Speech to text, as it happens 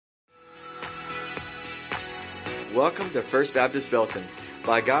Welcome to First Baptist Belton.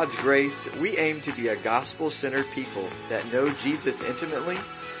 By God's grace, we aim to be a gospel-centered people that know Jesus intimately,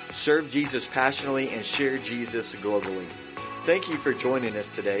 serve Jesus passionately, and share Jesus globally. Thank you for joining us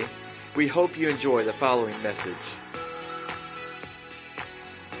today. We hope you enjoy the following message.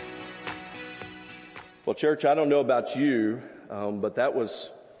 Well, church, I don't know about you, but that was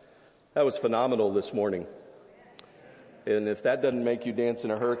phenomenal this morning. And if that doesn't make you dance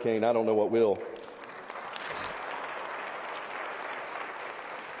in a hurricane, I don't know what will.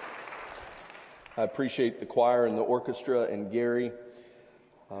 I appreciate the choir and the orchestra and Gary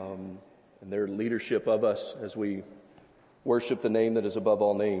and their leadership of us as we worship the name that is above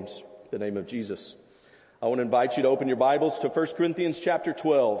all names, the name of Jesus. I want to invite you to open your Bibles to 1 Corinthians chapter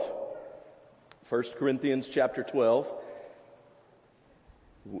 12. 1 Corinthians chapter 12.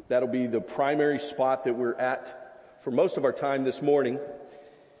 That'll be the primary spot that we're at for most of our time this morning.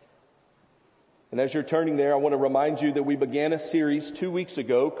 And as you're turning there, I want to remind you that we began a series 2 weeks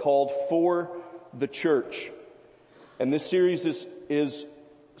ago called For the Church. And this series is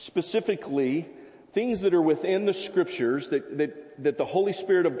specifically things that are within the scriptures that the Holy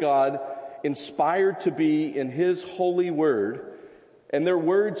Spirit of God inspired to be in His holy word. And they're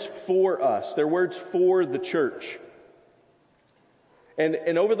words for us. They're words for the church.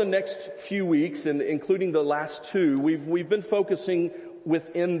 And over the next few weeks, and including the last two, we've been focusing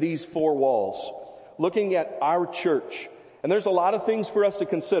within these four walls, looking at our church. And there's a lot of things for us to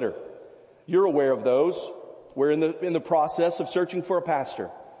consider. You're aware of those. We're in the process of searching for a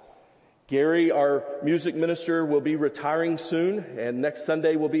pastor. Gary, our music minister, will be retiring soon, and next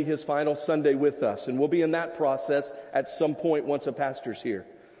Sunday will be his final Sunday with us. And we'll be in that process at some point once a pastor's here.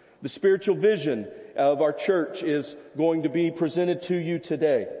 The spiritual vision of our church is going to be presented to you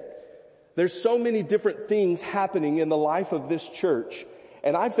today. There's so many different things happening in the life of this church,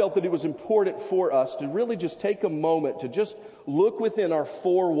 and I felt that it was important for us to really just take a moment to just look within our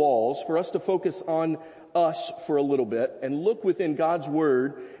four walls, for us to focus on us for a little bit and look within God's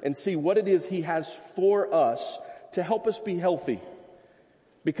Word and see what it is He has for us to help us be healthy.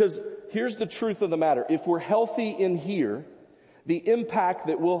 Because here's the truth of the matter. If we're healthy in here, the impact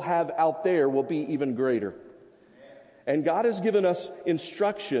that we'll have out there will be even greater. And God has given us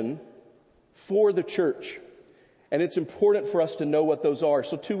instruction for the church. And it's important for us to know what those are.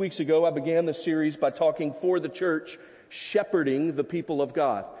 So 2 weeks ago, I began the series by talking for the church, shepherding the people of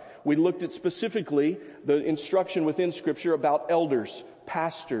God. We looked at specifically the instruction within Scripture about elders,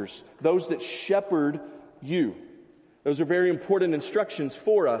 pastors, those that shepherd you. Those are very important instructions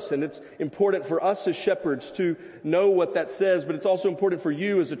for us, and it's important for us as shepherds to know what that says, but it's also important for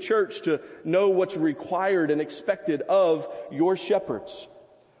you as a church to know what's required and expected of your shepherds.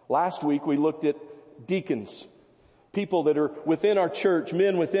 Last week we looked at deacons, people that are within our church,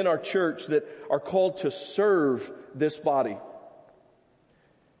 men within our church that are called to serve this body.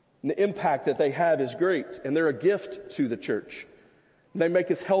 And the impact that they have is great, and they're a gift to the church. They make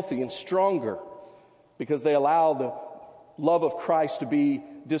us healthy and stronger because they allow the love of Christ to be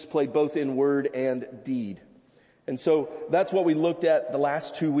displayed both in word and deed. And so that's what we looked at the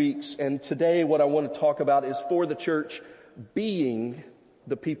last 2 weeks. And today what I want to talk about is for the church being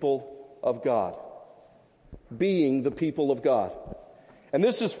the people of God. Being the people of God. And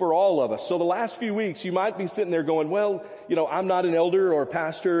this is for all of us. So the last few weeks, you might be sitting there going, well, I'm not an elder or a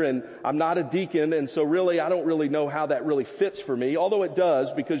pastor, and I'm not a deacon, and so really, I don't really know how that really fits for me, although it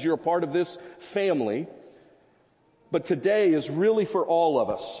does because you're a part of this family. But today is really for all of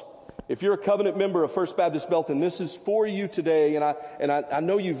us. If you're a covenant member of First Baptist Belton, this is for you today, and I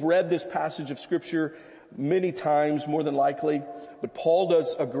know you've read this passage of Scripture many times, more than likely, but Paul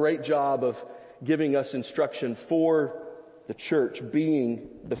does a great job of giving us instruction for the church being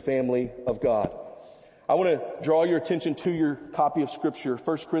the family of God. I want to draw your attention to your copy of Scripture,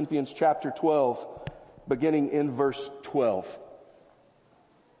 1 Corinthians chapter 12, beginning in verse 12.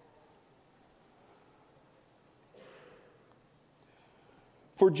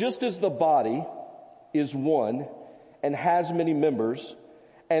 For just as the body is one and has many members,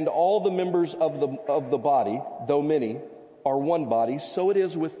 and all the members of the body, though many, are one body, so it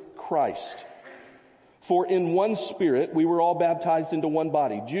is with Christ. For in one Spirit we were all baptized into one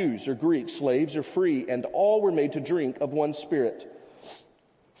body, Jews or Greeks, slaves or free, and all were made to drink of one Spirit.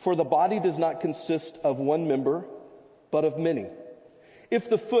 For the body does not consist of one member, but of many. If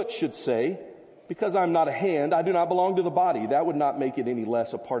the foot should say, because I'm not a hand, I do not belong to the body, that would not make it any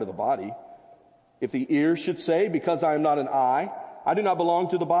less a part of the body. If the ear should say, because I am not an eye, I do not belong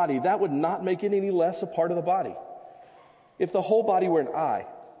to the body, that would not make it any less a part of the body. If the whole body were an eye,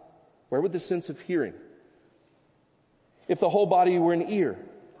 where would the sense of hearing? If the whole body were an ear,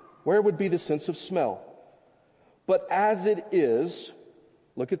 where would be the sense of smell? But as it is,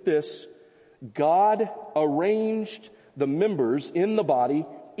 look at this, God arranged the members in the body,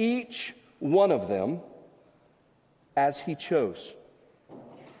 each one of them, as He chose.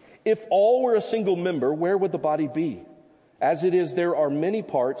 If all were a single member, where would the body be? As it is, there are many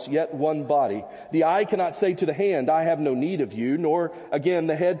parts, yet one body. The eye cannot say to the hand, I have no need of you, nor again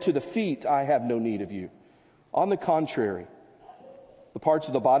the head to the feet, I have no need of you. On the contrary, the parts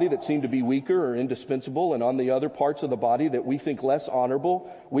of the body that seem to be weaker are indispensable, and on the other parts of the body that we think less honorable,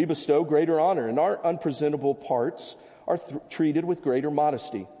 we bestow greater honor, and our unpresentable parts are treated with greater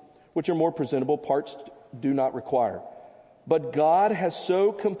modesty, which our more presentable parts do not require. But God has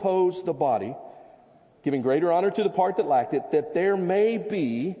so composed the body, giving greater honor to the part that lacked it, that there may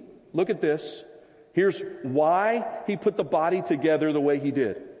be, look at this, here's why He put the body together the way He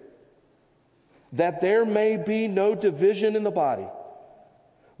did. That there may be no division in the body,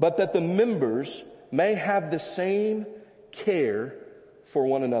 but that the members may have the same care for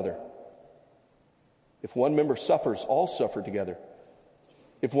one another. If one member suffers, all suffer together.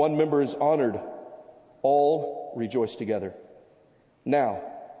 If one member is honored, all rejoice together. Now,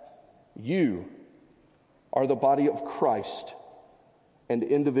 you are the body of Christ and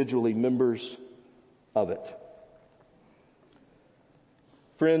individually members of it.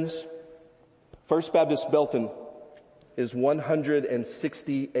 Friends, First Baptist Belton is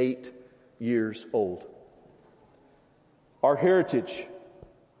 168 years old. Our heritage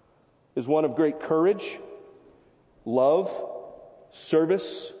is one of great courage, love,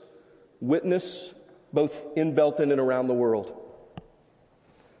 service, witness, both in Belton and around the world.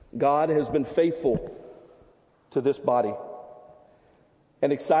 God has been faithful to this body.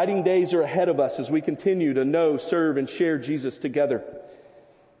 And exciting days are ahead of us as we continue to know, serve, and share Jesus together.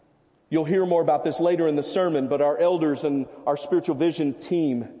 You'll hear more about this later in the sermon, but our elders and our spiritual vision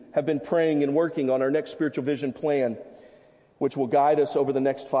team have been praying and working on our next spiritual vision plan, which will guide us over the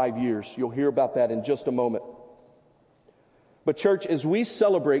next 5 years. You'll hear about that in just a moment. But church, as we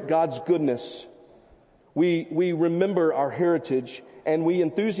celebrate God's goodness, we remember our heritage and we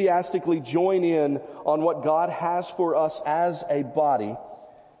enthusiastically join in on what God has for us as a body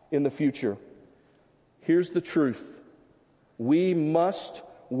in the future. Here's the truth. We must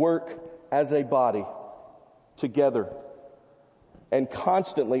work as a body together and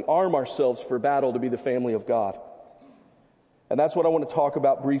constantly arm ourselves for battle to be the family of God. And that's what I want to talk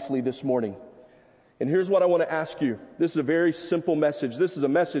about briefly this morning. And here's what I want to ask you. This is a very simple message. This is a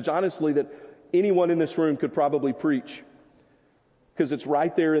message, honestly, that anyone in this room could probably preach because it's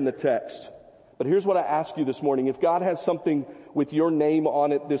right there in the text. But here's what I ask you this morning. If God has something with your name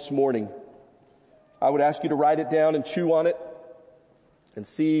on it this morning, I would ask you to write it down and chew on it and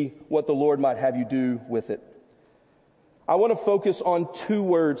see what the Lord might have you do with it. I want to focus on 2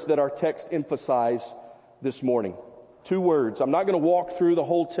 words that our text emphasize this morning. 2 words. I'm not going to walk through the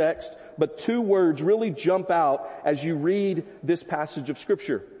whole text, but 2 words really jump out as you read this passage of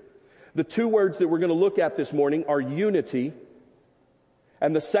Scripture. The 2 words that we're going to look at this morning are unity,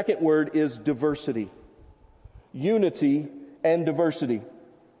 and the second word is diversity. Unity and diversity.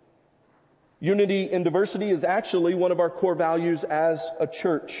 Unity and diversity is actually one of our core values as a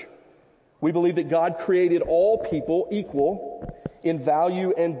church. We believe that God created all people equal in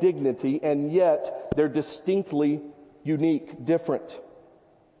value and dignity, and yet they're distinctly unique, different.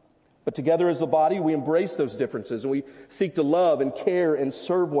 But together as the body, we embrace those differences and we seek to love and care and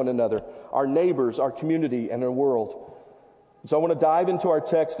serve one another, our neighbors, our community, and our world. So I want to dive into our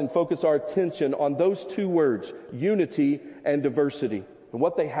text and focus our attention on those 2 words, unity and diversity, and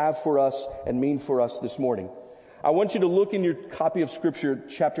what they have for us and mean for us this morning. I want you to look in your copy of Scripture,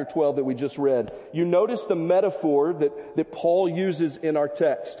 chapter 12 that we just read. You notice the metaphor that Paul uses in our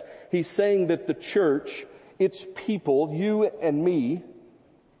text. He's saying that the church, its people, you and me,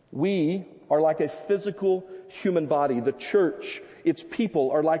 we are like a physical human body. The church, its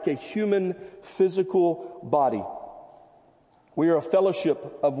people, are like a human physical body. We are a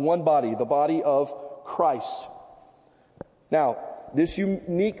fellowship of one body, the body of Christ. Now, this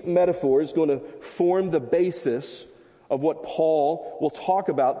unique metaphor is going to form the basis of what Paul will talk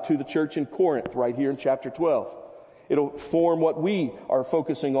about to the church in Corinth right here in chapter 12. It'll form what we are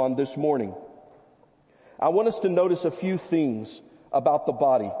focusing on this morning. I want us to notice a few things about the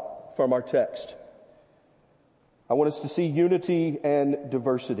body from our text. I want us to see unity and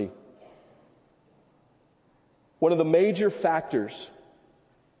diversity. One of the major factors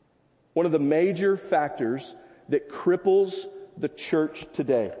that cripples the church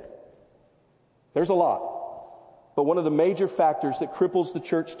today, there's a lot, but one of the major factors that cripples the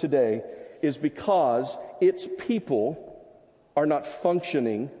church today is because its people are not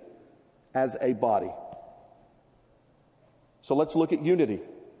functioning as a body. So let's look at unity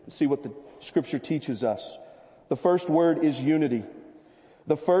and see what the Scripture teaches us. The first word is unity.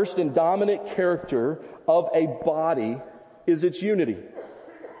 The first and dominant character of a body is its unity.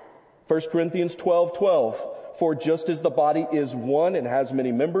 1 Corinthians 12:12. For just as the body is one and has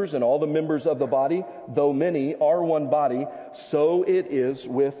many members, and all the members of the body, though many, are one body, so it is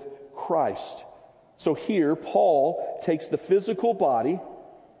with Christ. So here, Paul takes the physical body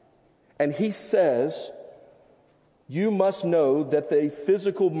and he says, you must know that the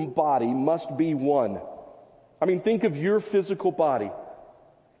physical body must be one. I mean, think of your physical body.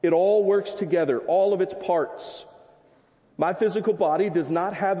 It all works together, all of its parts. My physical body does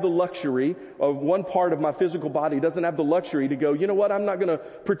not have the luxury of one part of my physical body doesn't have the luxury to go, you know what, I'm not going to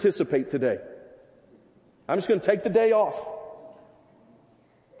participate today. I'm just going to take the day off.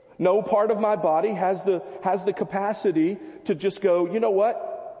 No part of my body has the capacity to just go, you know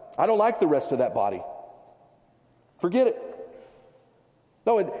what, I don't like the rest of that body. Forget it.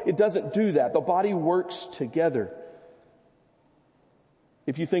 No, it doesn't do that. The body works together.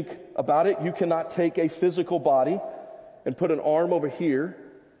 If you think about it, you cannot take a physical body and put an arm over here,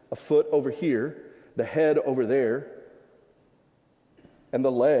 a foot over here, the head over there, and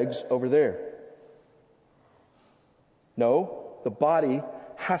the legs over there. No, the body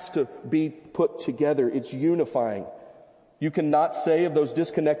has to be put together. It's unifying. You cannot say of those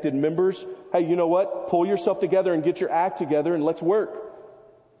disconnected members, hey, you know what? Pull yourself together and get your act together and let's work.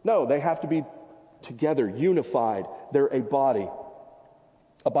 No, they have to be together, unified. They're a body.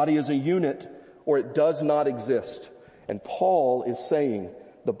 A body is a unit or it does not exist. And Paul is saying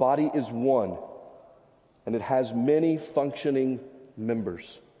the body is one and it has many functioning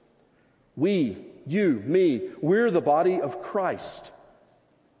members. We, you, me, we're the body of Christ.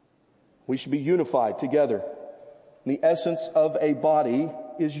 We should be unified together. And the essence of a body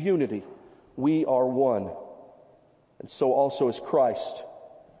is unity. We are one. And so also is Christ.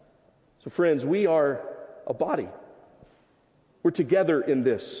 So friends, we are a body. We're together in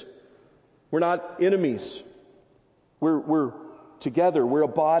this. We're not enemies. We're together. We're a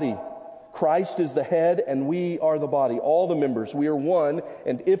body. Christ is the head and we are the body. All the members. We are one.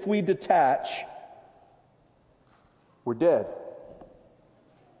 And if we detach, we're dead.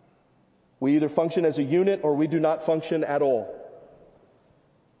 We either function as a unit or we do not function at all.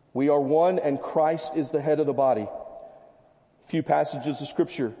 We are one and Christ is the head of the body. A few passages of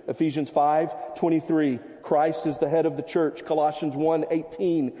scripture. Ephesians 5:23. Christ is the head of the church. Colossians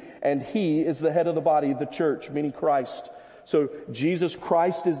 1:18. And he is the head of the body, the church, meaning Christ. So Jesus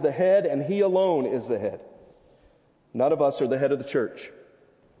Christ is the head and he alone is the head. None of us are the head of the church.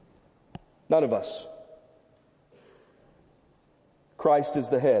 None of us. Christ is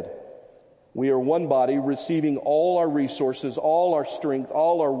the head. We are one body receiving all our resources, all our strength,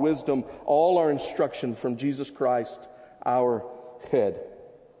 all our wisdom, all our instruction from Jesus Christ, our head.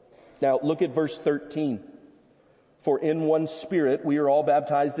 Now look at verse 13. For in one Spirit we are all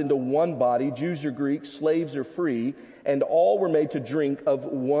baptized into one body, Jews or Greeks, slaves or free, and all were made to drink of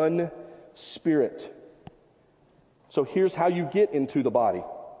one Spirit. So here's how you get into the body.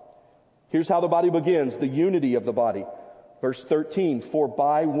 Here's how the body begins, the unity of the body. Verse 13, for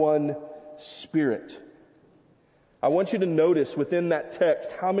by one Spirit. I want you to notice within that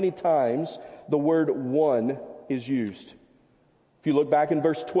text how many times the word one is used. If you look back in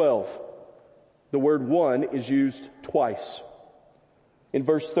verse 12, the word one is used twice. In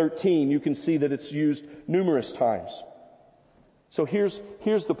verse 13, you can see that it's used numerous times. So here's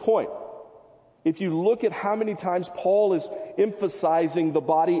the point. If you look at how many times Paul is emphasizing the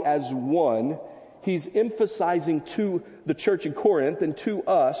body as one, he's emphasizing to the church in Corinth and to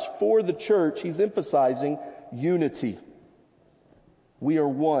us, for the church, he's emphasizing unity. We are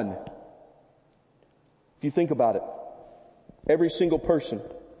one. If you think about it, every single person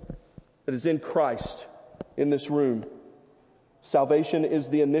that is in Christ in this room, salvation is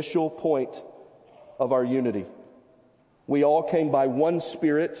the initial point of our unity. We all came by one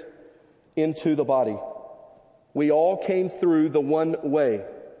Spirit into the body. We all came through the one way.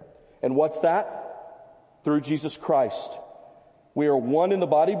 And what's that? Through Jesus Christ. We are one in the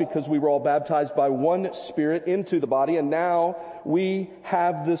body because we were all baptized by one Spirit into the body, and now we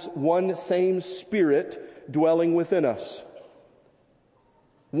have this one same Spirit dwelling within us.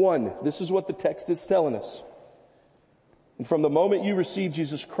 One. This is what the text is telling us. And from the moment you received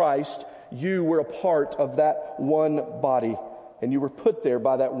Jesus Christ, you were a part of that one body, and you were put there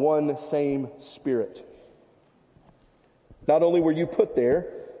by that one same Spirit. Not only were you put there,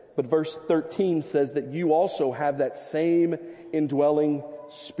 but verse 13 says that you also have that same indwelling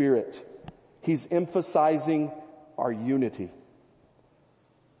Spirit. He's emphasizing our unity.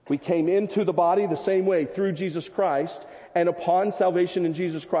 We came into the body the same way through Jesus Christ, and upon salvation in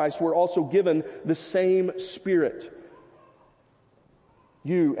Jesus Christ, we're also given the same Spirit.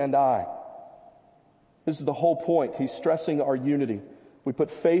 You and I. This is the whole point. He's stressing our unity. We put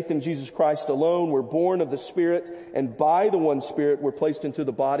faith in Jesus Christ alone. We're born of the Spirit, and by the one Spirit, we're placed into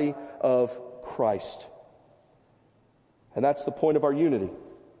the body of Christ. And that's the point of our unity.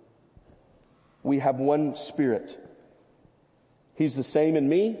 We have one Spirit. He's the same in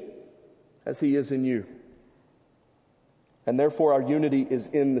me as He is in you. And therefore our unity is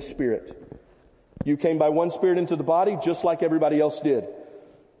in the Spirit. You came by one Spirit into the body just like everybody else did.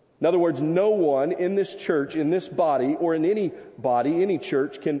 In other words, no one in this church, in this body, or in any body, any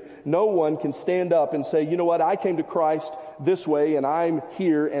church, no one can stand up and say, you know what, I came to Christ this way and I'm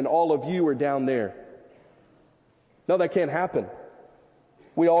here and all of you are down there. No, that can't happen.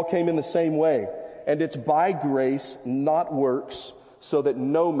 We all came in the same way. And it's by grace, not works, so that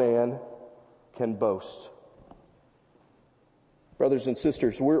no man can boast. Brothers and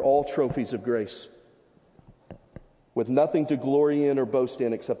sisters, we're all trophies of grace, with nothing to glory in or boast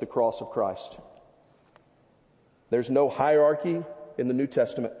in except the cross of Christ. There's no hierarchy in the New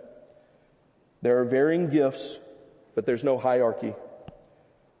Testament. There are varying gifts, but there's no hierarchy.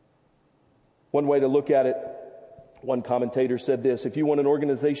 One way to look at it, one commentator said this: if you want an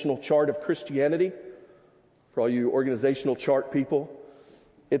organizational chart of Christianity, for all you organizational chart people,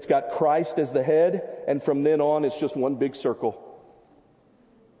 it's got Christ as the head, and from then on it's just one big circle.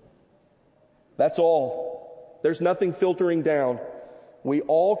 That's all. There's nothing filtering down. We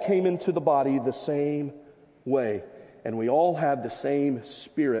all came into the body the same way, and we all have the same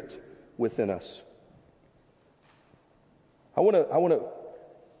Spirit within us. I want to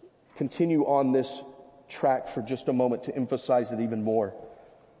continue on this track for just a moment to emphasize it even more.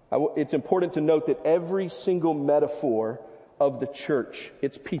 It's important to note that every single metaphor of the church,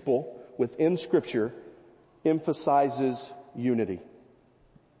 its people, within Scripture, emphasizes unity.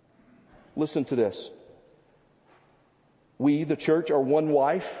 Listen to this. We, the church, are one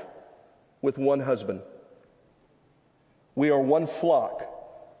wife with one husband. We are one flock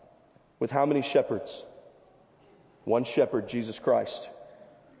with how many shepherds? One shepherd, Jesus Christ.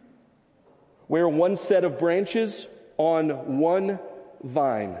 We are one set of branches on one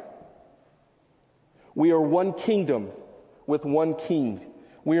vine. We are one kingdom with one king.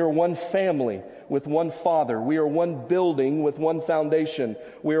 We are one family with one Father. We are one building with one foundation.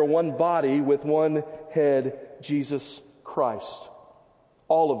 We are one body with one head, Jesus Christ.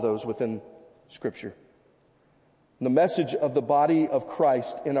 All of those within Scripture. The message of the body of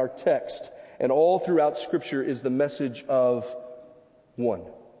Christ in our text and all throughout Scripture is the message of one.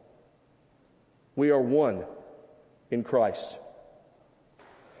 We are one in Christ.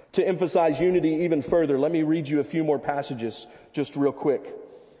 To emphasize unity even further, let me read you a few more passages just real quick.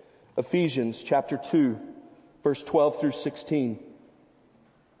 Ephesians chapter 2, verse 12 through 16.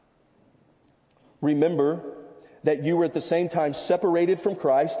 Remember that you were at the same time separated from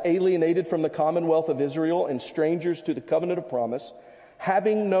Christ, alienated from the commonwealth of Israel, and strangers to the covenant of promise,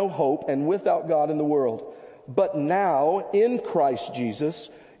 having no hope and without God in the world. But now, in Christ Jesus,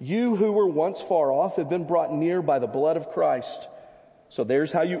 you who were once far off have been brought near by the blood of Christ. So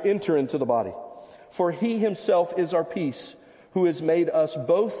there's how you enter into the body. For He Himself is our peace, who has made us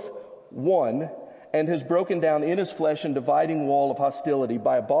both one, and has broken down in His flesh a dividing wall of hostility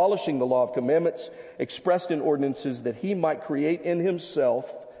by abolishing the law of commandments expressed in ordinances, that He might create in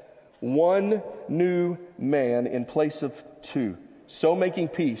Himself one new man in place of two, so making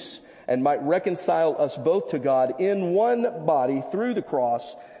peace, and might reconcile us both to God in one body through the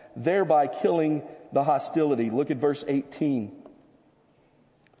cross, thereby killing the hostility. Look at verse 18.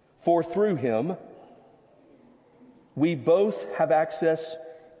 For through Him we both have access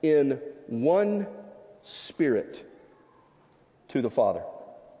in one Spirit to the Father.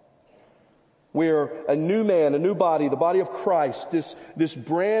 We're a new man, a new body, the body of Christ, this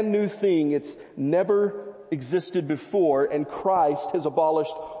brand new thing. It's never existed before, and Christ has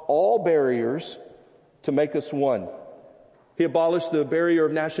abolished all barriers to make us one. He abolished the barrier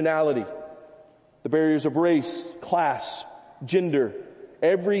of nationality, the barriers of race, class, gender.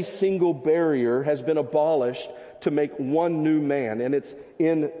 Every single barrier has been abolished to make one new man, and it's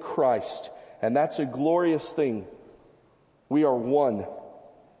in Christ. And that's a glorious thing. We are one.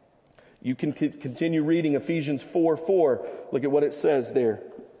 You can continue reading Ephesians 4:4. Look at what it says there.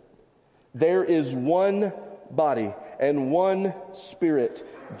 There is one body and one Spirit,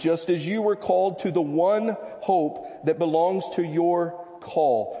 just as you were called to the one hope that belongs to your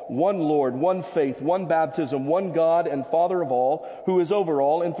call. One Lord, one faith, one baptism, one God and Father of all, who is over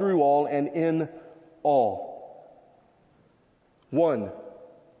all and through all and in all. One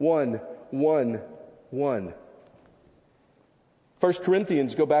One. 1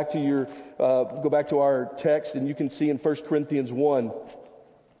 Corinthians, go back to our text, and you can see in 1 Corinthians 1,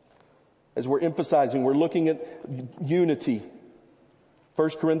 as we're emphasizing, we're looking at unity. 1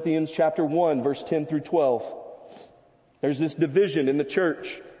 Corinthians chapter 1, verse 10 through 12. There's this division in the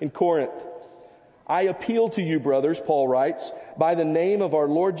church in Corinth. I appeal to you, brothers, Paul writes, by the name of our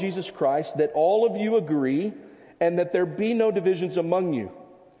Lord Jesus Christ, that all of you agree and that there be no divisions among you,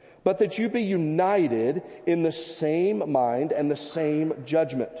 but that you be united in the same mind and the same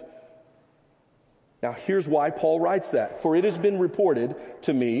judgment. Now here's why Paul writes that. For it has been reported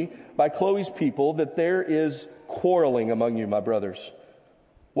to me by Chloe's people that there is quarreling among you, my brothers.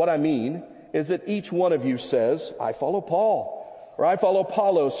 What I mean is that each one of you says, I follow Paul, or I follow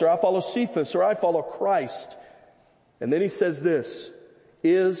Apollos, or I follow Cephas, or I follow Christ. And then he says this,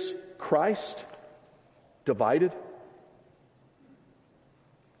 is Christ divided?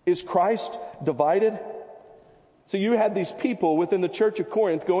 Is Christ divided? So you had these people within the church of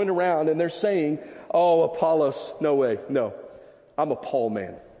Corinth going around and they're saying, oh, Apollos, no way, no. I'm a Paul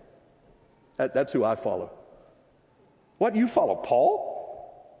man. That's who I follow. What, you follow Paul?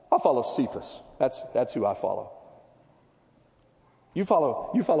 I follow Cephas. That's who I follow. You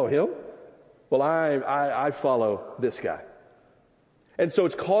follow him? Well, I follow this guy. And so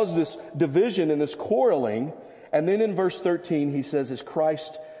it's caused this division and this quarreling. And then in verse 13, he says, is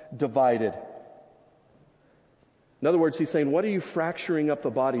Christ divided? In other words, he's saying, what are you fracturing up the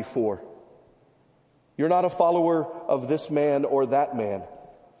body for? You're not a follower of this man or that man.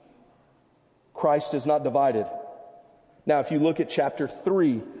 Christ is not divided. Now, if you look at chapter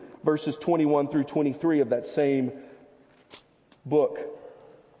 3, verses 21 through 23 of that same book,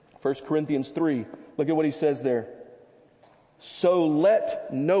 1 Corinthians 3, look at what he says there. So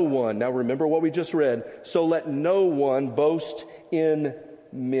let no one, now remember what we just read, so let no one boast in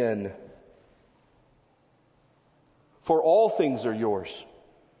men. For all things are yours.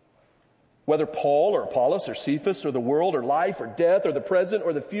 Whether Paul or Apollos or Cephas or the world or life or death or the present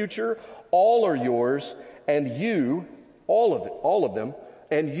or the future, all are yours, and you, all of them,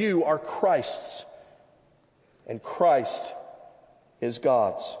 and you are Christ's, and Christ is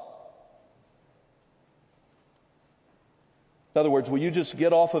God's. In other words, will you just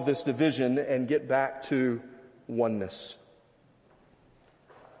get off of this division and get back to oneness?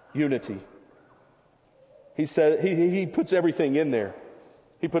 Unity. He said, he puts everything in there.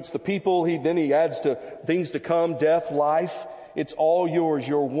 He puts the people, then he adds to things to come, death, life. It's all yours.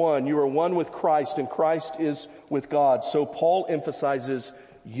 You're one. You are one with Christ, and Christ is with God. So Paul emphasizes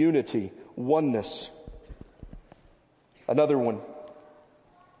unity, oneness. Another one.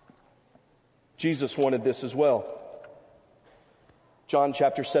 Jesus wanted this as well. John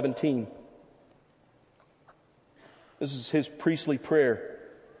chapter 17. This is his priestly prayer.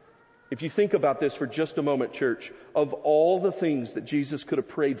 If you think about this for just a moment, church, of all the things that Jesus could have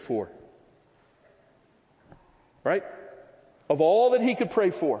prayed for, right? Of all that he could pray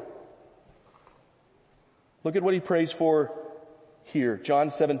for, look at what he prays for here.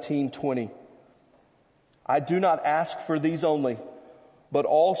 John 17:20. I do not ask for these only, but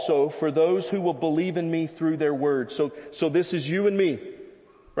also for those who will believe in me through their word. So this is you and me,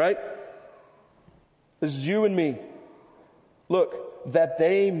 right? This is you and me. Look, that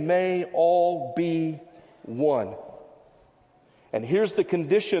they may all be one. And here's the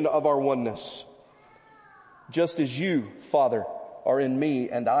condition of our oneness. Just as you, Father, are in me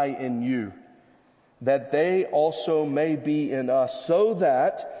and I in you, that they also may be in us, so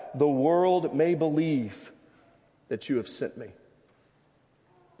that the world may believe that you have sent me.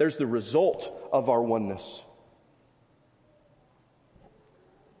 There's the result of our oneness.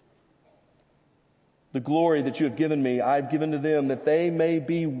 The glory that you have given me, I have given to them, that they may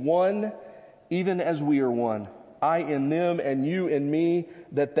be one, even as we are one. I in them and you in me,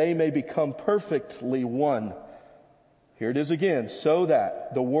 that they may become perfectly one. Here it is again, so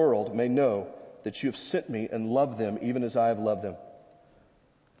that the world may know that you have sent me and loved them, even as I have loved them.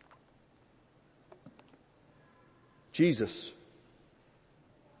 Jesus,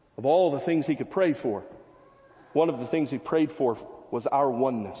 of all the things he could pray for, one of the things he prayed for was our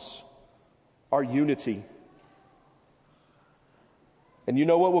oneness, our unity. And you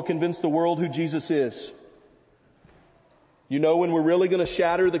know what will convince the world who Jesus is? You know when we're really going to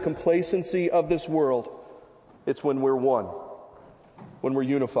shatter the complacency of this world? It's when we're one, when we're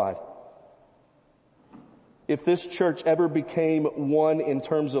unified. If this church ever became one in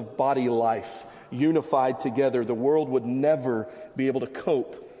terms of body life, unified together, the world would never be able to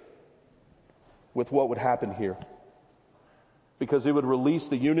cope with what would happen here. Because it would release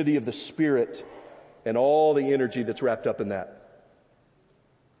the unity of the Spirit and all the energy that's wrapped up in that.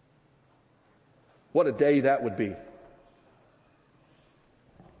 What a day that would be.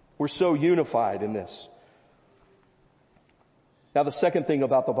 We're so unified in this. Now the second thing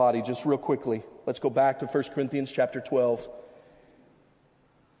about the body, just real quickly, let's go back to 1 Corinthians chapter 12.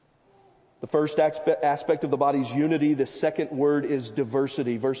 The first aspect of the body is unity. The second word is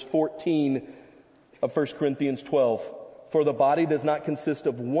diversity. Verse 14 of 1 Corinthians 12. For the body does not consist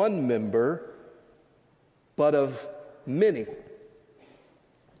of one member, but of many.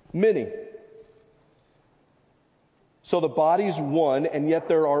 Many. So the body's one, and yet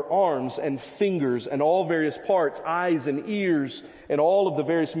there are arms and fingers and all various parts, eyes and ears, and all of the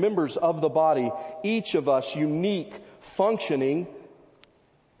various members of the body. Each of us unique, functioning,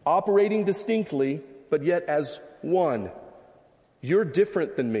 operating distinctly, but yet as one. You're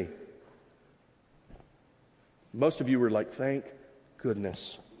different than me. Most of you were like, thank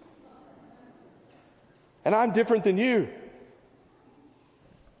goodness. And I'm different than you.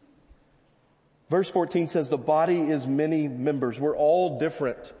 Verse 14 says the body is many members. We're all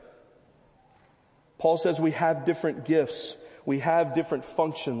different. Paul says we have different gifts. We have different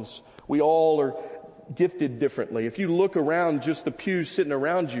functions. We all are gifted differently. If you look around just the pews sitting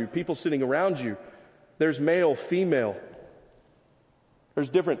around you, people sitting around you, there's male, female. There's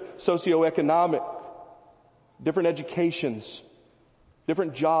different socioeconomic, different educations,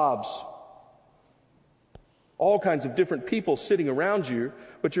 different jobs. All kinds of different people sitting around you,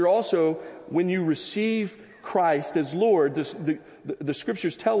 but you're also, when you receive Christ as Lord, the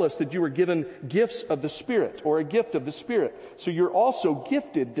scriptures tell us that you were given gifts of the Spirit, or a gift of the Spirit. So you're also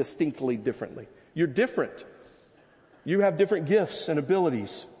gifted distinctly differently. You're different. You have different gifts and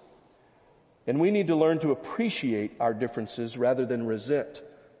abilities. And we need to learn to appreciate our differences rather than resent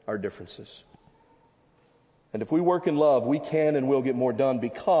our differences. And if we work in love, we can and will get more done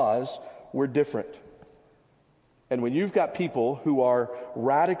because we're different. And when you've got people who are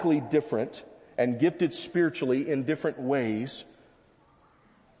radically different and gifted spiritually in different ways,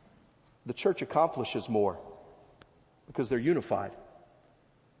 the church accomplishes more because they're unified.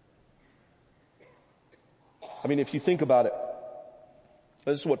 I mean, if you think about it,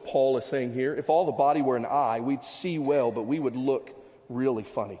 this is what Paul is saying here. If all the body were an eye, we'd see well, but we would look really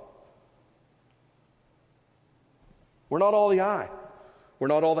funny. We're not all the eye. We're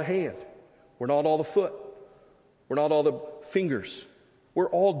not all the hand. We're not all the foot. We're not all the fingers. We're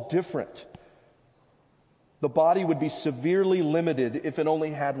all different. The body would be severely limited if it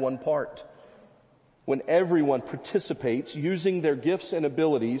only had one part. When everyone participates using their gifts and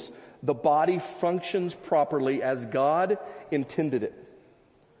abilities, the body functions properly as God intended it.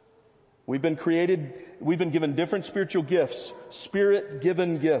 We've been given different spiritual gifts,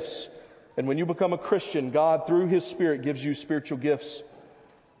 Spirit-given gifts. And when you become a Christian, God, through His Spirit, gives you spiritual gifts.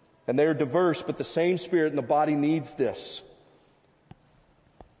 And they are diverse, but the same Spirit in the body needs this.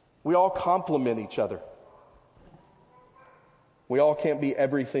 We all complement each other. We all can't be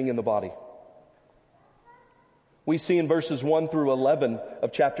everything in the body. We see in verses 1 through 11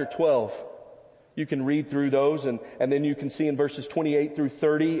 of chapter 12. You can read through those, and then you can see in verses 28 through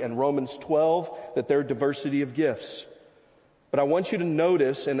 30 and Romans 12 that there are diversity of gifts. But I want you to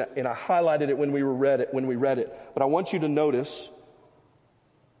notice, and I highlighted it when we read it, but I want you to notice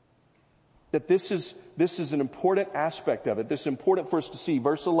that this is an important aspect of it. This is important for us to see.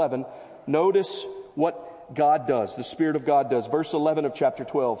 Verse 11, notice what God does, the Spirit of God does. Verse 11 of chapter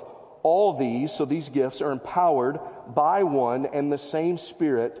 12. All these, so these gifts, are empowered by one and the same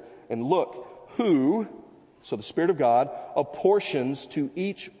Spirit. And look, who, so the Spirit of God, apportions to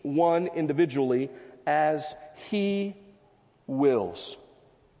each one individually as He wills.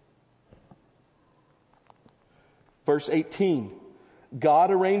 Verse 18.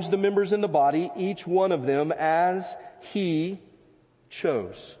 God arranged the members in the body, each one of them as He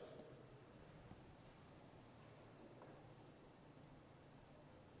chose.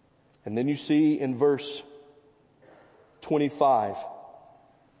 And then you see in verse 25,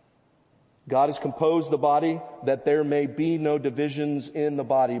 God has composed the body that there may be no divisions in the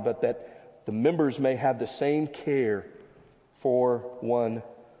body, but that the members may have the same care for one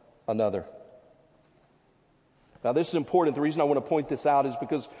another. Now this is important. The reason I want to point this out is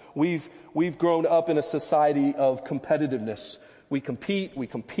because we've grown up in a society of competitiveness. We compete.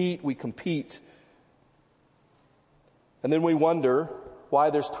 And then we wonder why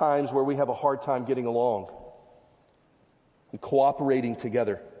there's times where we have a hard time getting along and cooperating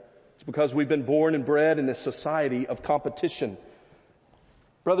together. It's because we've been born and bred in this society of competition.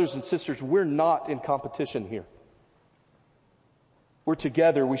 Brothers and sisters, we're not in competition here. We're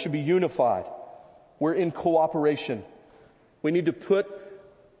together. We should be unified. We're in cooperation. We need to put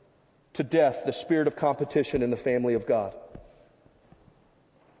to death the spirit of competition in the family of God.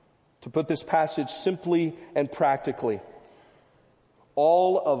 To put this passage simply and practically,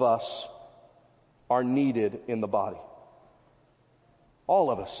 all of us are needed in the body. All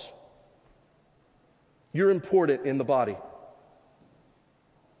of us. You're important in the body.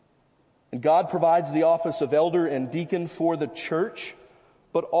 And God provides the office of elder and deacon for the church,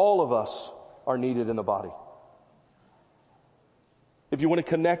 but all of us are needed in the body. If you want to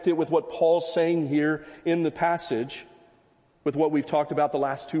connect it with what Paul's saying here in the passage, with what we've talked about the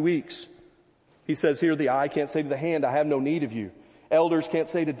last 2 weeks. He says here, the eye can't say to the hand, I have no need of you. Elders can't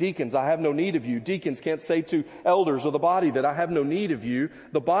say to deacons, I have no need of you. Deacons can't say to elders or the body that I have no need of you.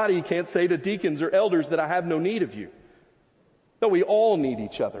 The body can't say to deacons or elders that I have no need of you. No, we all need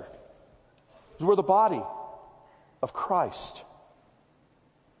each other. Because we're the body of Christ.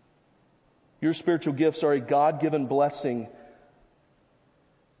 Your spiritual gifts are a God-given blessing,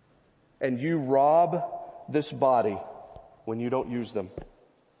 and you rob this body when you don't use them.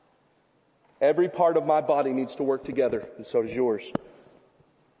 Every part of my body needs to work together, and so does yours.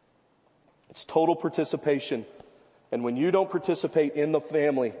 It's total participation. And when you don't participate in the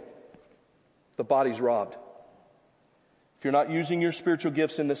family, the body's robbed. If you're not using your spiritual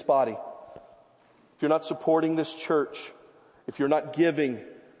gifts in this body, if you're not supporting this church, if you're not giving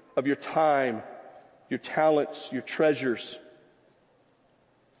of your time, your talents, your treasures,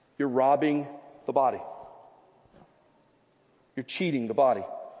 you're robbing the body. You're cheating the body.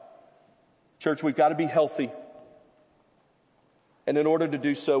 Church, we've got to be healthy. And in order to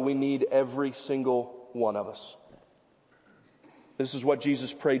do so, we need every single one of us. This is what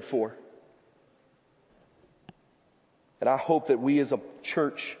Jesus prayed for. And I hope that we as a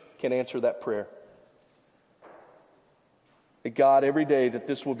church can answer that prayer. That God, every day that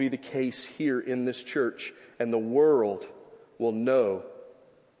this will be the case here in this church, and the world will know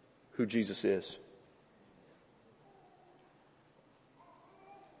who Jesus is.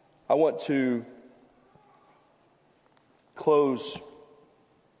 I want to close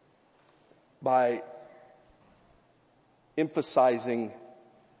by emphasizing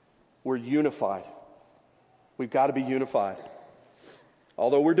we're unified. We've got to be unified.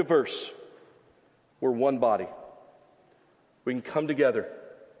 Although we're diverse, we're one body. We can come together,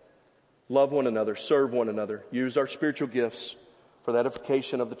 love one another, serve one another, use our spiritual gifts for the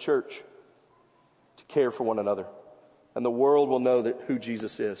edification of the church, to care for one another. And the world will know that who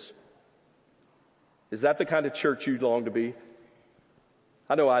Jesus is. Is that the kind of church you long to be?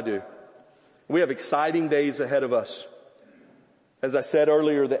 I know I do. We have exciting days ahead of us. As I said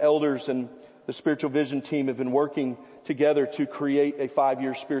earlier, the elders and the spiritual vision team have been working together to create a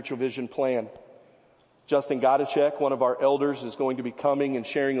 5-year spiritual vision plan. Justin Godachek, one of our elders, is going to be coming and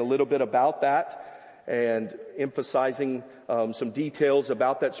sharing a little bit about that and emphasizing some details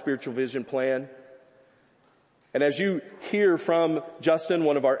about that spiritual vision plan. And as you hear from Justin,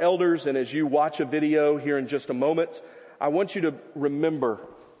 one of our elders, and as you watch a video here in just a moment, I want you to remember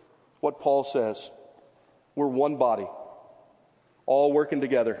what Paul says. We're one body, all working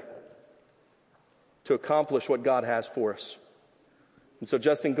together to accomplish what God has for us. And so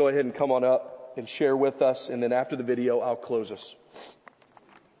Justin, go ahead and come on up and share with us, and then after the video, I'll close us.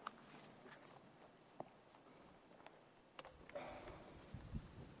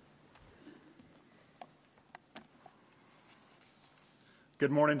 Good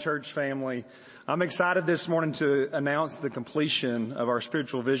morning, church family. I'm excited this morning to announce the completion of our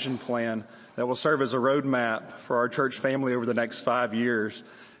spiritual vision plan that will serve as a roadmap for our church family over the next 5 years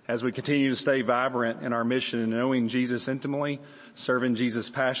as we continue to stay vibrant in our mission in knowing Jesus intimately, serving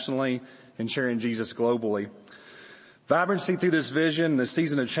Jesus passionately, and sharing Jesus globally. Vibrancy through this vision, the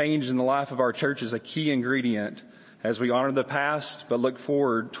season of change in the life of our church, is a key ingredient as we honor the past, but look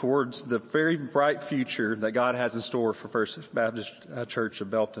forward towards the very bright future that God has in store for First Baptist Church of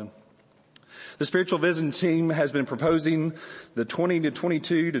Belton. The spiritual vision team has been proposing the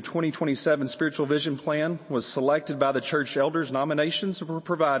 2022 to 2027 spiritual vision plan was selected by the church elders. Nominations were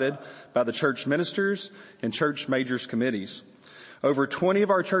provided by the church ministers and church majors committees. Over 20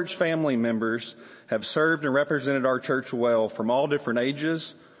 of our church family members have served and represented our church well from all different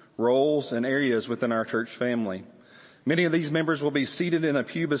ages, roles, and areas within our church family. Many of these members will be seated in a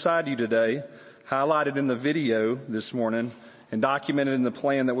pew beside you today, highlighted in the video this morning, and documented in the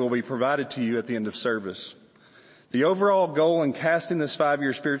plan that will be provided to you at the end of service. The overall goal in casting this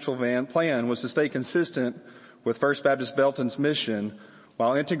 5-year spiritual plan was to stay consistent with First Baptist Belton's mission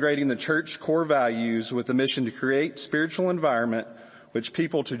while integrating the church core values with the mission to create spiritual environment which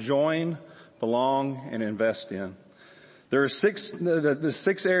people to join, belong, and invest in. There are the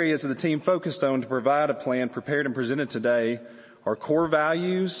 6 areas that the team focused on to provide a plan prepared and presented today are core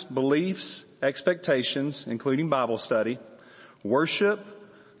values, beliefs, expectations, including Bible study, worship,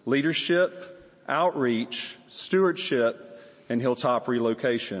 leadership, outreach, stewardship, and hilltop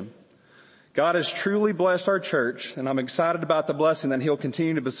relocation. God has truly blessed our church, and I'm excited about the blessing that He'll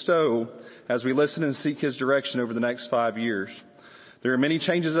continue to bestow as we listen and seek His direction over the next 5 years. There are many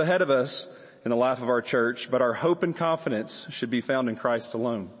changes ahead of us in the life of our church, but our hope and confidence should be found in Christ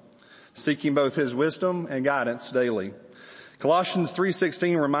alone, seeking both His wisdom and guidance daily. Colossians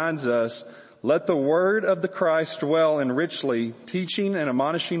 3:16 reminds us, "Let the word of the Christ dwell in richly, teaching and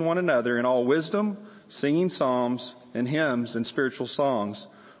admonishing one another in all wisdom, singing psalms and hymns and spiritual songs,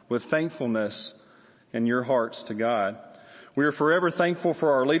 with thankfulness in your hearts to God." We are forever thankful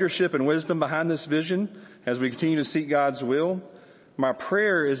for our leadership and wisdom behind this vision as we continue to seek God's will. My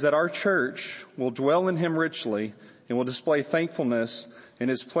prayer is that our church will dwell in Him richly and will display thankfulness in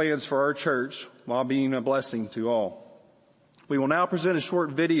His plans for our church while being a blessing to all. We will now present a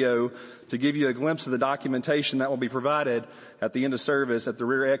short video to give you a glimpse of the documentation that will be provided at the end of service at the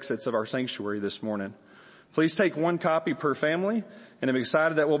rear exits of our sanctuary this morning. Please take one copy per family, and I'm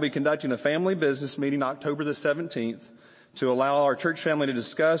excited that we'll be conducting a family business meeting October the 17th to allow our church family to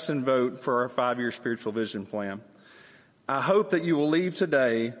discuss and vote for our 5-year spiritual vision plan. I hope that you will leave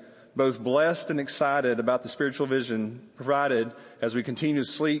today both blessed and excited about the spiritual vision provided as we continue to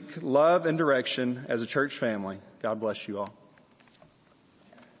seek love and direction as a church family. God bless you all.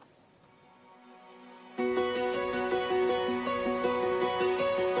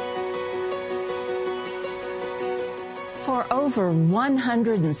 For over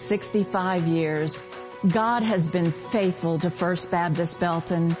 165 years, God has been faithful to First Baptist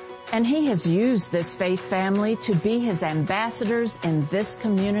Belton, and He has used this faith family to be His ambassadors in this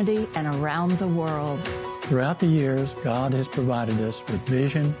community and around the world. Throughout the years, God has provided us with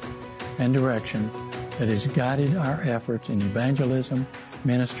vision and direction that has guided our efforts in evangelism,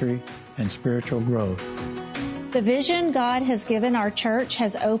 ministry, and spiritual growth. The vision God has given our church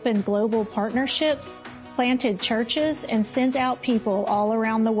has opened global partnerships, planted churches, and sent out people all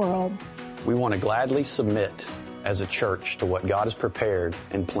around the world. We want to gladly submit as a church to what God has prepared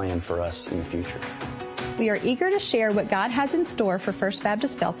and planned for us in the future. We are eager to share what God has in store for First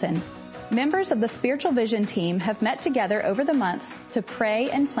Baptist Belton. Members of the Spiritual Vision team have met together over the months to pray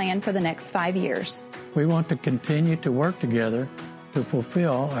and plan for the next 5 years. We want to continue to work together to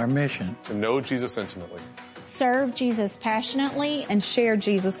fulfill our mission. To know Jesus intimately. Serve Jesus passionately. And share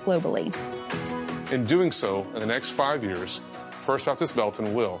Jesus globally. In doing so, in the next 5 years, First Baptist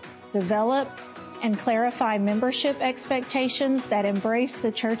Belton will develop and clarify membership expectations that embrace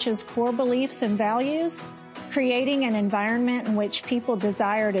the church's core beliefs and values, creating an environment in which people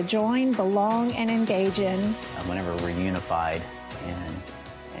desire to join, belong, and engage in. Whenever we're unified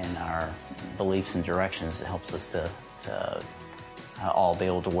in our beliefs and directions, it helps us to all be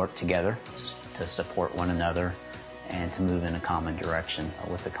able to work together, to support one another, and to move in a common direction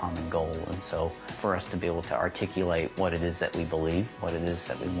with a common goal. And so for us to be able to articulate what it is that we believe, what it is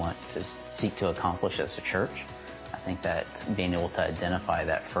that we want to seek to accomplish as a church, I think that being able to identify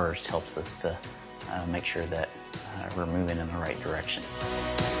that first helps us to make sure that we're moving in the right direction.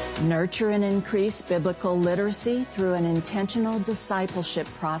 Nurture and increase biblical literacy through an intentional discipleship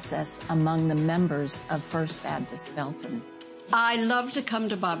process among the members of First Baptist Belton. I love to come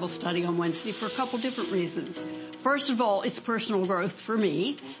to Bible study on Wednesday for a couple different reasons. First of all, it's personal growth for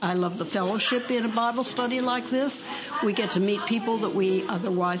me. I love the fellowship in a Bible study like this. We get to meet people that we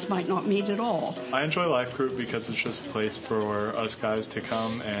otherwise might not meet at all. I enjoy Life Group because it's just a place for us guys to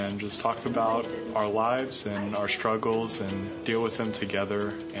come and just talk about our lives and our struggles and deal with them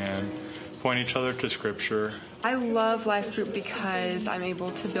together and point each other to Scripture. I love Life Group because I'm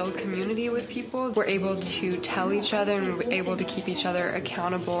able to build community with people. We're able to tell each other and we're able to keep each other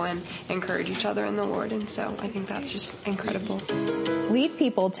accountable and encourage each other in the Lord. And so I think that's just incredible. Lead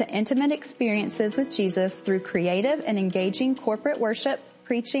people to intimate experiences with Jesus through creative and engaging corporate worship,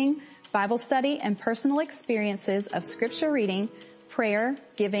 preaching, Bible study, and personal experiences of scripture reading, prayer,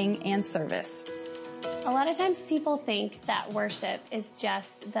 giving, and service. A lot of times people think that worship is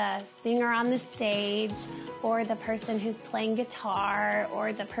just the singer on the stage or the person who's playing guitar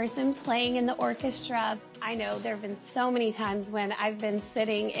or the person playing in the orchestra. I know there have been so many times when I've been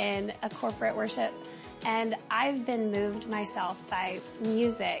sitting in a corporate worship and I've been moved myself by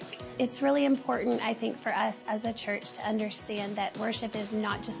music. It's really important, I think, for us as a church to understand that worship is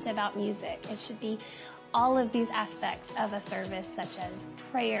not just about music. It should be all of these aspects of a service, such as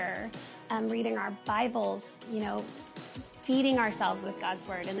prayer, reading our Bibles, feeding ourselves with God's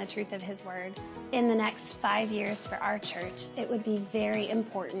Word and the truth of His Word. In the next 5 years for our church, it would be very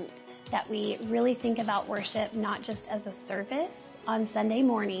important that we really think about worship not just as a service on Sunday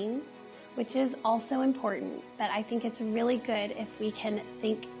morning which is also important, but I think it's really good if we can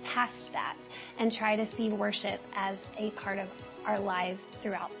think past that and try to see worship as a part of our lives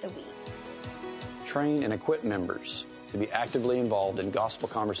throughout the week. Train and equip members to be actively involved in gospel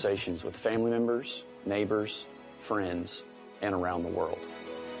conversations with family members, neighbors, friends, and around the world.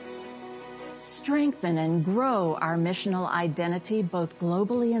 Strengthen and grow our missional identity both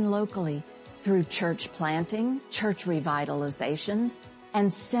globally and locally through church planting, church revitalizations,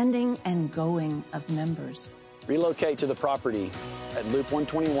 and sending and going of members. Relocate to the property at Loop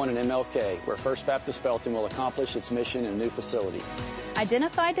 121 in MLK, where First Baptist Belton will accomplish its mission in a new facility.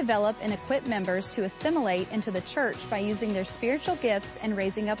 Identify, develop, and equip members to assimilate into the church by using their spiritual gifts and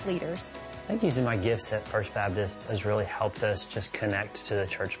raising up leaders. I think using my gifts at First Baptist has really helped us just connect to the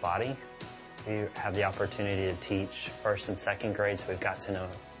church body. We have the opportunity to teach first and second grades. We've got to know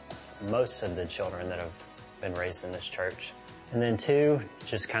most of the children that have been raised in this church. And then two,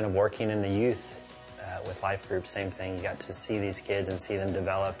 just kind of working in the youth with life groups, same thing. You got to see these kids and see them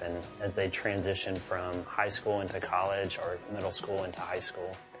develop, and as they transition from high school into college or middle school into high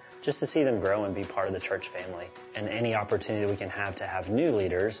school, just to see them grow and be part of the church family. And any opportunity we can have to have new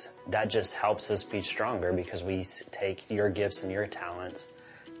leaders, that just helps us be stronger because we take your gifts and your talents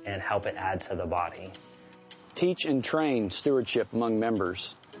and help it add to the body. Teach and train stewardship among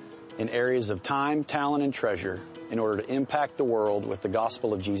members in areas of time, talent, and treasure in order to impact the world with the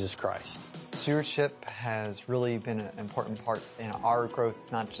gospel of Jesus Christ. Stewardship has really been an important part in our growth,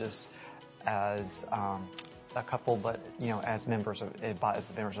 not just as a couple, but as members of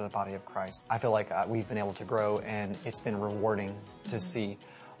the body of Christ. I feel like we've been able to grow, and it's been rewarding to see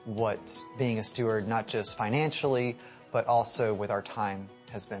what being a steward, not just financially, but also with our time,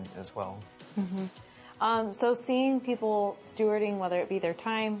 has been as well. Mm-hmm. So seeing people stewarding, whether it be their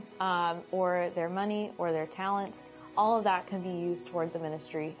time or their money or their talents, all of that can be used toward the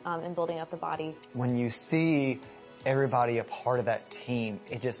ministry and building up the body. When you see everybody a part of that team,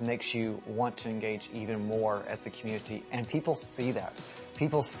 it just makes you want to engage even more as a community. And people see that.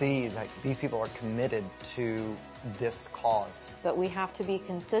 People see that these people are committed to this cause. But we have to be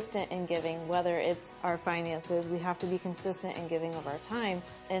consistent in giving, whether it's our finances, we have to be consistent in giving of our time.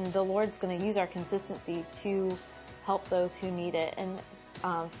 And the Lord's going to use our consistency to help those who need it and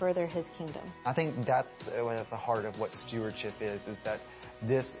further His kingdom. I think that's at the heart of what stewardship is that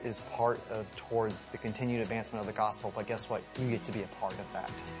this is part of towards the continued advancement of the gospel, but guess what? You get to be a part of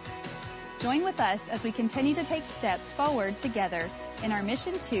that. Join with us as we continue to take steps forward together in our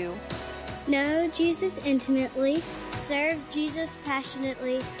mission to know Jesus intimately, serve Jesus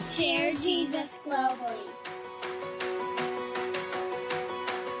passionately, share Jesus globally.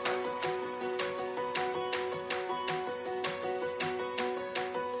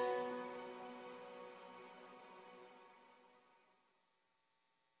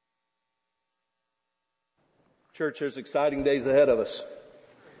 Church, there's exciting days ahead of us.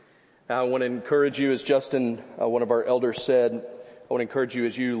 I want to encourage you, as Justin, one of our elders, said, I want to encourage you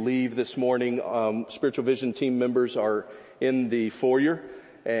as you leave this morning. Spiritual Vision team members are in the foyer,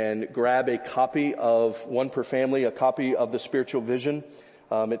 and grab a copy of, one per family, a copy of the Spiritual Vision.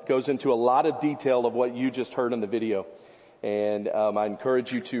 It goes into a lot of detail of what you just heard in the video. And I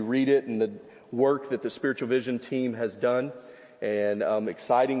encourage you to read it and the work that the Spiritual Vision team has done. And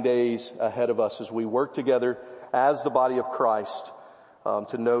exciting days ahead of us as we work together as the body of Christ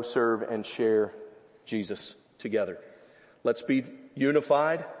to know, serve, and share Jesus together. Let's be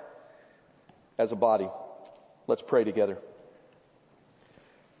unified as a body. Let's pray together.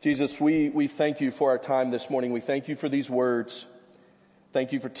 Jesus, we thank you for our time this morning. We thank you for these words.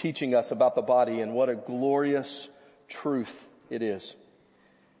 Thank you for teaching us about the body, and what a glorious truth it is.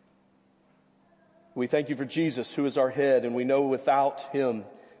 We thank you for Jesus, who is our head, and we know without Him,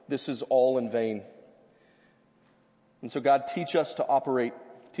 this is all in vain. And so God, teach us to operate,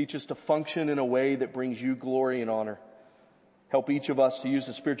 teach us to function in a way that brings you glory and honor. Help each of us to use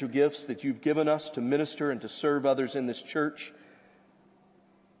the spiritual gifts that you've given us to minister and to serve others in this church,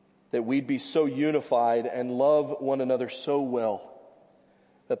 that we'd be so unified and love one another so well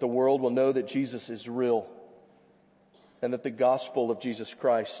that the world will know that Jesus is real and that the gospel of Jesus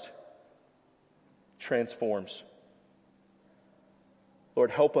Christ transforms.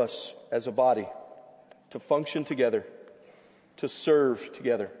 Lord, help us as a body to function together, to serve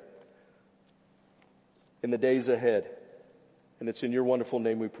together in the days ahead. And it's in your wonderful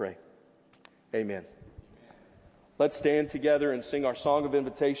name we pray. Amen. Let's stand together and sing our song of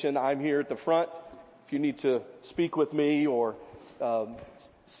invitation. I'm here at the front. If you need to speak with me or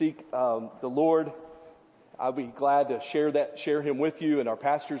seek the Lord, I'll be glad to share him with you, and our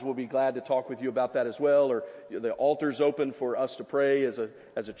pastors will be glad to talk with you about that as well. Or the altar's open for us to pray as a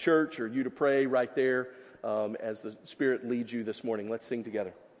church, or you to pray right there as the Spirit leads you this morning. Let's sing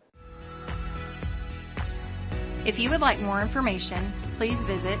together. If you would like more information, please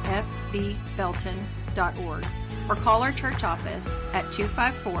visit fbbelton.org or call our church office at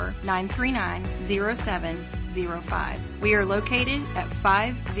 254-939-0705. We are located at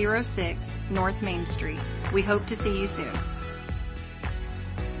 506 North Main Street. We hope to see you soon.